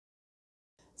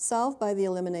Solve by the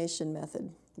elimination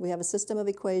method. We have a system of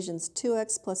equations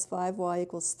 2x plus 5y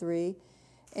equals 3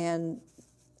 and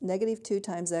negative 2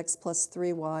 times x plus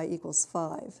 3y equals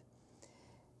 5.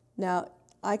 Now,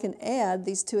 I can add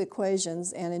these two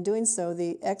equations, and in doing so,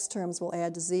 the x terms will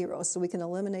add to 0. So we can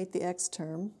eliminate the x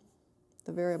term,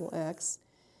 the variable x.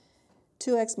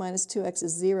 2x minus 2x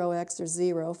is 0x, or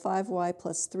 0. 5y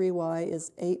plus 3y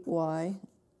is 8y,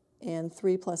 and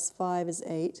 3 plus 5 is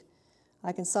 8.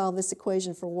 I can solve this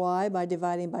equation for y by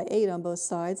dividing by 8 on both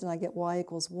sides, and I get y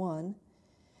equals 1.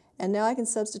 And now I can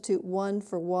substitute 1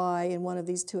 for y in one of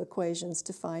these two equations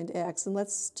to find x. And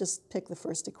let's just pick the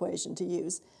first equation to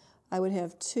use. I would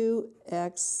have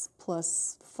 2x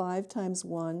plus 5 times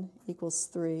 1 equals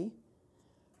 3,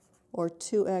 or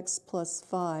 2x plus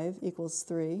 5 equals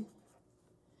 3.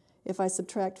 If I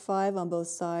subtract 5 on both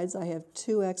sides, I have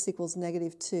 2x equals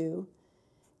negative 2.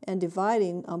 And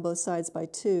dividing on both sides by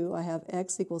 2, I have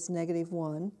x equals negative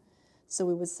 1. So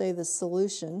we would say the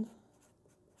solution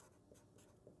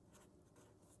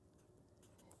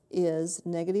is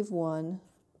negative 1,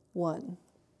 1.